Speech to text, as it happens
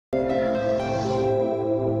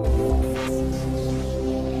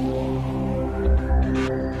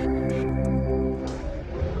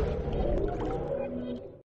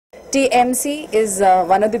TMC is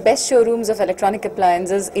one of the best showrooms of electronic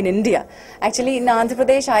appliances in India. Actually, in Andhra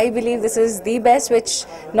Pradesh, I believe this is the best, which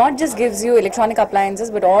not just gives you electronic appliances,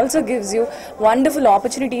 but also gives you wonderful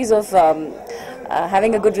opportunities of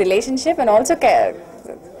having a good relationship and also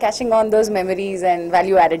cashing on those memories and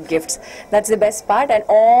value-added gifts. That's the best part, and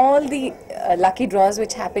all the lucky draws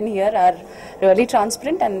which happen here are really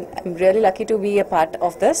transparent, and I'm really lucky to be a part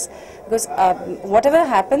of this, because whatever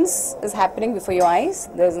happens is happening before your eyes.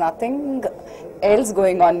 There's nothing else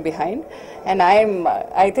going on behind, and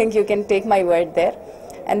I think you can take my word there.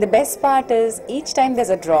 And the best part is, each time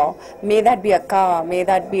there's a draw, may that be a car, may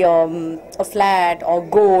that be a flat or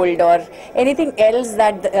gold or anything else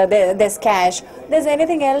that there's cash, there's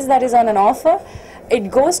anything else that is on an offer,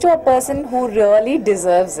 it goes to a person who really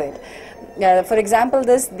deserves it. For example,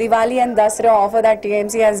 this Diwali and Dasra offer that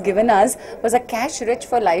TMC has given us was a cash rich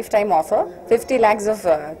for lifetime offer. 50 lakhs of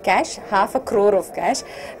cash, half a crore of cash.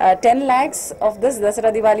 10 lakhs of this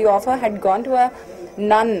Dasra Diwali offer had gone to a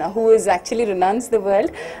nun who is actually renounced the world,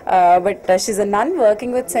 but she's a nun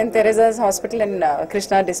working with St. Teresa's Hospital in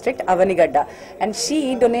Krishna district, Avanigadda, and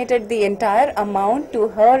she donated the entire amount to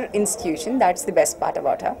her institution. That's the best part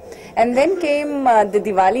about her. And then came the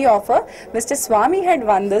Diwali offer. Mr. Swami had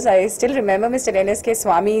won this. I still remember Mr. NSK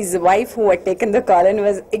Swami's wife, who had taken the call and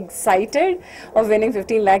was excited of winning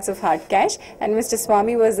 15 lakhs of hard cash, and Mr.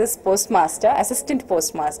 Swami was this postmaster, assistant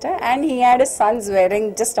postmaster, and he had his sons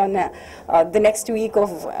wearing just on the next week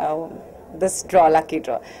of this draw, lucky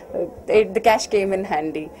draw. The cash came in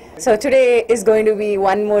handy. So today is going to be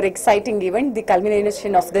one more exciting event, the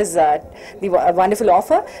culmination of this the wonderful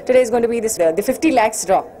offer. Today is going to be this the 50 lakhs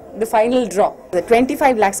draw, the final draw. The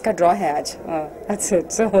 25 lakhs ka draw hai aaj. That's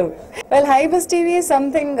it. So, well, Hybus TV is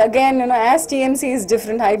something, again, as TMC is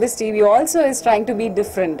different, Hybus TV also is trying to be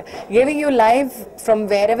different, giving you live from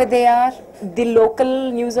wherever they are, the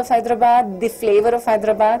local news of Hyderabad, the flavor of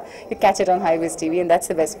Hyderabad. You catch it on Hybus TV, and that's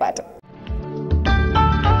the best part.